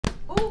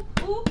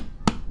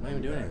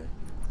even doing anything.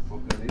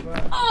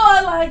 Oh,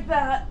 I like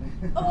that.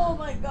 Oh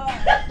my god.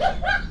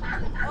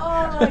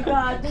 Oh my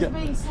god. Just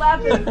being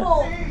slapped in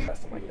full.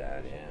 Something like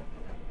that, yeah.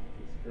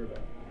 As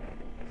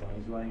long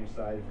as you lie on your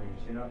side and bring your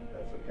chin up,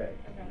 that's okay.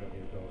 You don't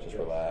need to go Just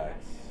relax.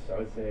 So I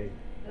would say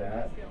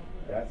that's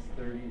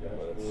 30, that's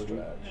Let it 40,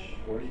 stretch.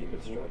 40, Keep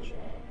it stretching.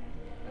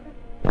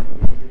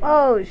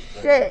 Oh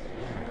shit.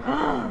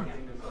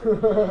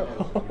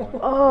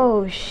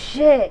 Oh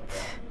shit.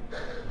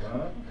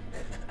 Huh?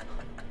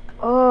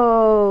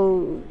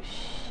 Oh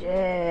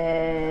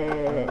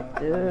shit,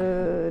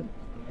 dude.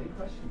 Any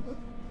questions?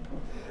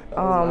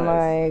 Oh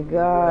my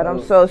god,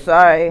 I'm so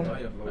sorry.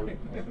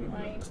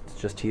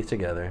 Just teeth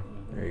together.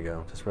 There you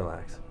go. Just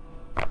relax.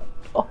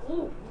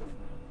 Oh.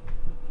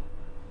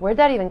 Where'd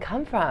that even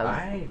come from?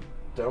 I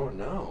don't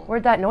know.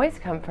 Where'd that noise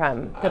come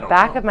from? I The don't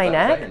back know. of my Was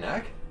that neck? your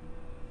neck?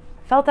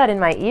 I felt that in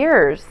my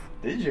ears.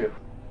 Did you?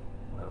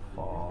 Let it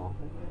fall.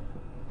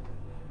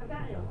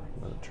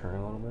 Let it turn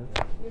a little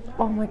bit.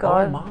 Oh my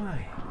god. Oh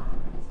my.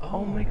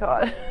 Oh my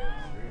god.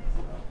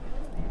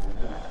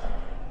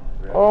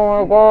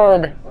 Oh my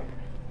god.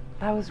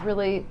 That was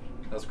really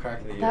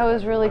cracking the ear. That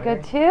was really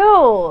good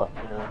too.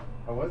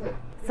 How was it?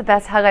 It's the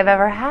best hug I've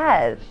ever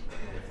had.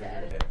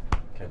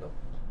 Kendall,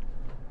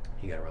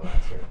 you gotta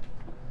relax here.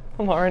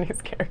 I'm already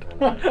scared.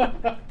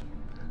 Right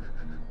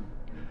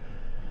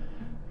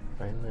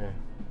in there.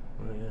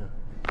 Oh yeah.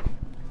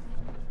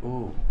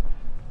 Ooh.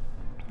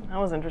 That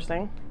was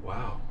interesting.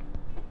 Wow.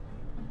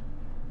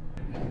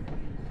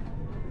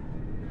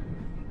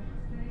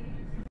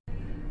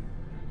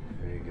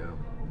 There you go.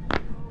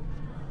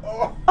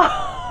 Oh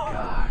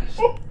gosh,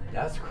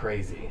 that's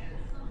crazy.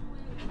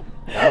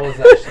 That was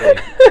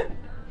actually.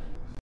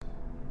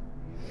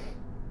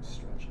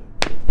 Stretch it.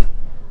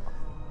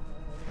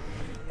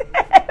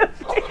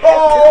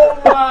 Oh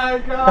my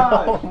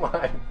god! Oh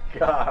my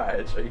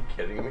gosh, are you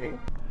kidding me?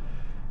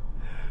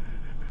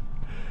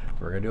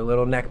 We're gonna do a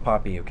little neck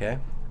poppy, okay? A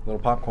little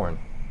popcorn.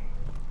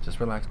 Just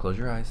relax, close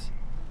your eyes.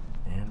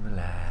 And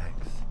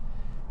relax.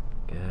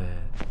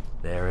 Good.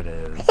 There it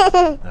is.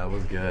 That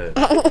was good.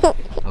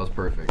 That was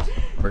perfect.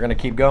 We're gonna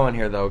keep going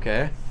here though,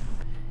 okay?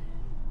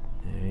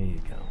 There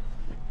you go.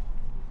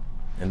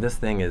 And this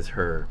thing is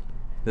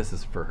this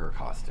is for her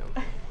costume.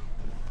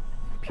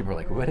 People are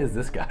like, what is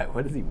this guy?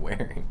 What is he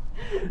wearing?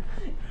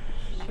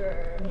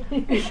 Sure.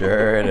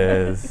 Sure it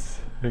is.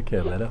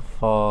 Okay, let it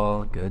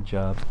fall. Good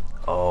job.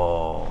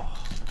 Oh.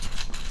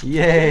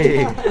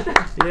 Yay!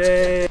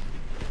 Yay! Okay.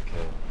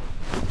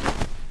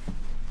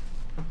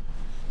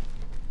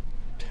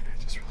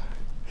 Just relax.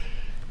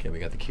 Okay, we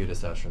got the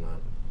cutest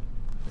astronaut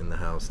in the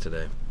house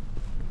today.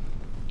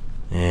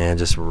 And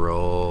just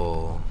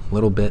roll a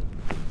little bit.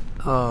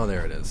 Oh,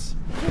 there it is.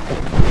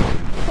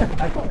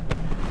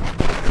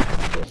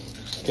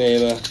 Okay,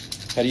 Ava,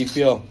 how do you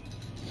feel?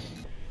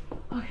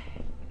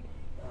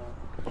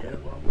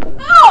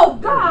 Oh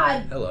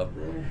god! Hello.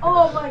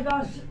 Oh my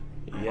gosh.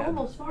 Yeah. I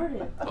almost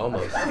farted.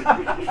 Almost.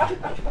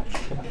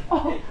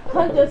 Oh,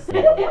 I'm just.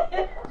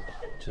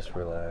 Just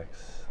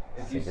relax.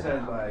 If you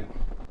said like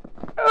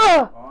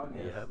Ugh.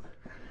 Yep.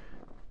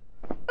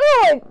 Ugh.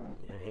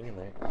 Yeah, hang in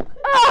there.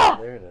 Ah.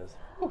 There it is.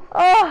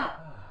 Oh.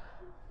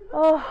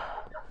 Oh.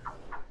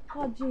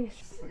 Oh jeez.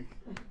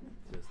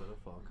 Just let it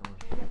fall. Come on.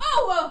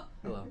 Oh.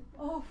 Hello.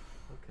 Oh.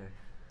 Okay.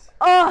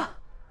 Oh.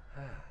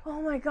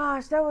 Oh my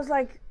gosh, that was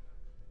like.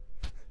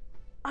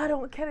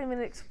 Can't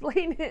even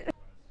explain it.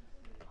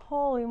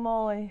 Holy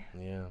moly.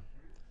 Yeah.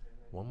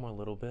 One more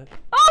little bit.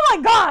 Oh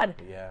my god!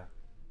 Yeah.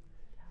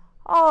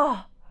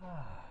 Oh.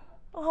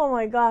 Oh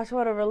my gosh,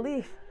 what a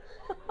relief.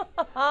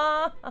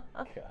 God.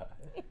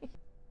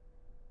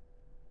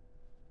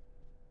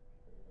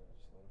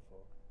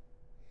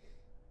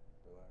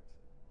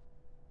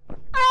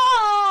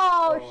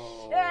 Oh,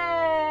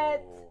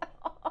 shit!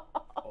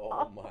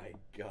 Oh my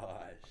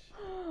gosh.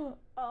 Oh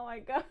my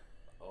god.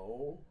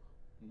 Oh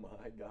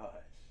my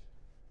gosh.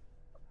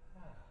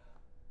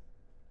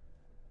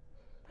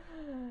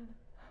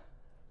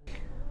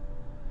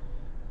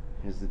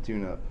 Here's the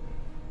tune-up.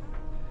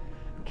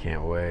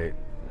 Can't wait.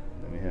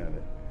 Let me have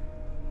it.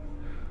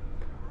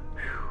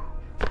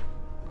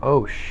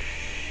 Oh,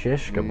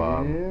 shish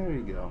kebab. There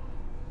we go.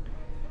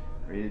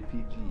 Rated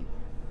PG.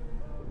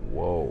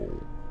 Whoa.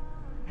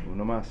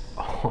 Uno más.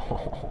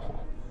 Oh.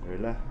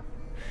 Relax.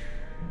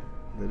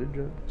 Let it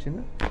drop. Chin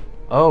up.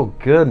 Oh,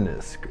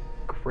 goodness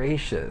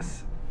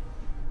gracious.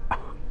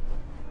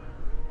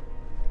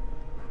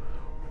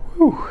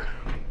 Whew.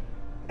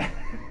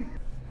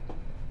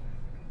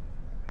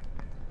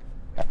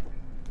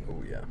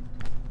 Oh, yeah.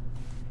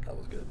 That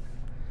was good.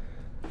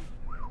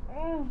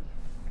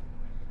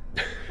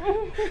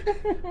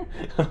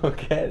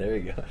 Okay, there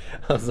you go.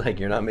 I was like,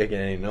 you're not making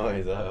any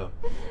noise.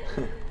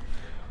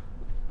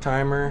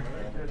 Timer.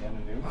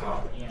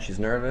 She's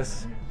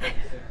nervous.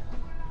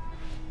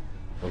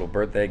 Little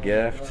birthday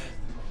gift.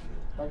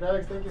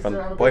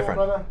 From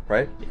boyfriend,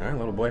 right? All right,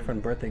 little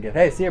boyfriend birthday gift.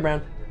 Hey, see you,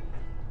 Brown.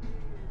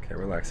 Okay,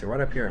 relax. Here,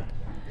 right up here.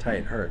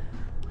 Tight, hurt.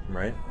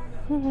 Right?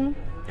 Mm-hmm.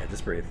 Yeah,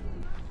 just breathe.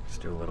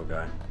 Just do a little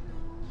guy.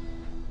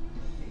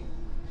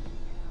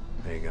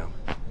 There you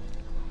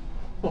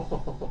go.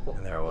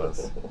 And there it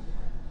was.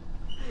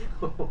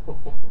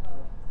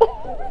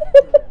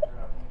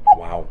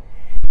 Wow.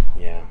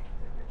 Yeah.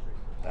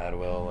 That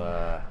will,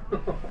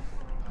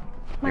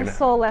 My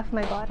soul left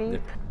my body.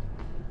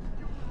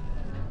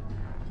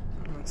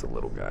 That's a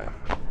little guy.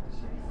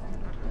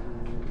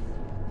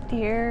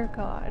 Dear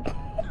God.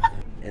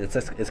 And it's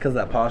because of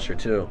that posture,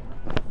 too.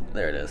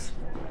 There it is.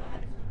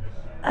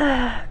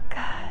 Oh,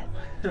 God.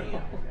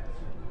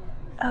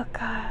 Oh,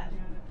 God.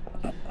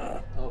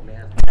 Oh,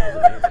 man. That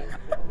was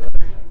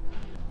amazing.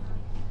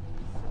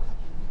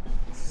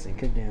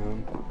 Sink it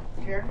down.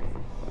 Here.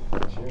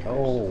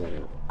 Oh,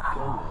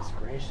 goodness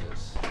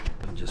gracious.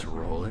 Just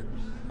roll it.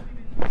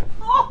 I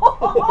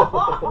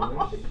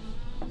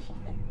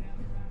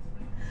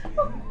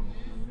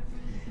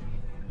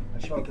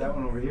felt that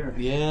one over here.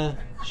 Yeah,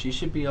 she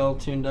should be all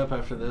tuned up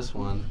after this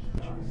one.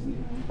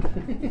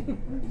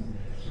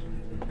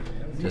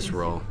 Just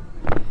roll.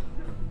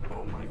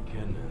 Oh my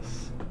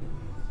goodness.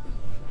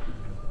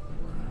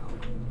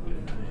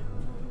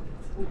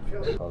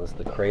 Wow. Oh, this is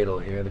the cradle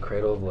here, the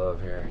cradle of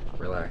love here.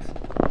 Relax.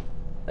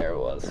 There it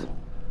was.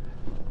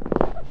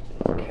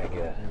 Okay,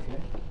 good.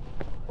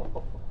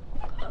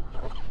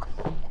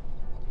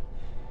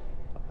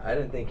 I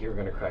didn't think you were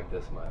gonna crack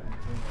this much.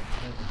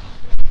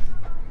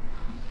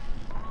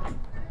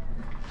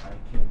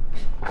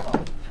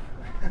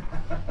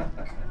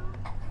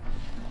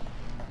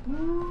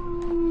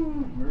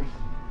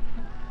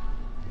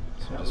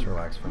 So just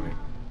relax for me.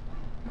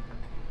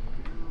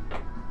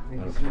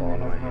 Let it fall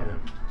into my hand.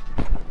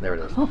 There it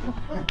is. Come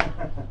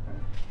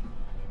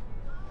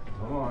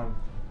on.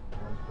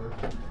 That's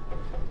perfect.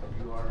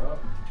 You are up.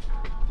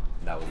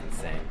 That was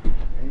insane.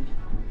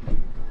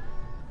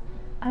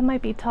 I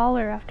might be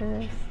taller after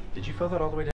this. Did you feel that all the way down?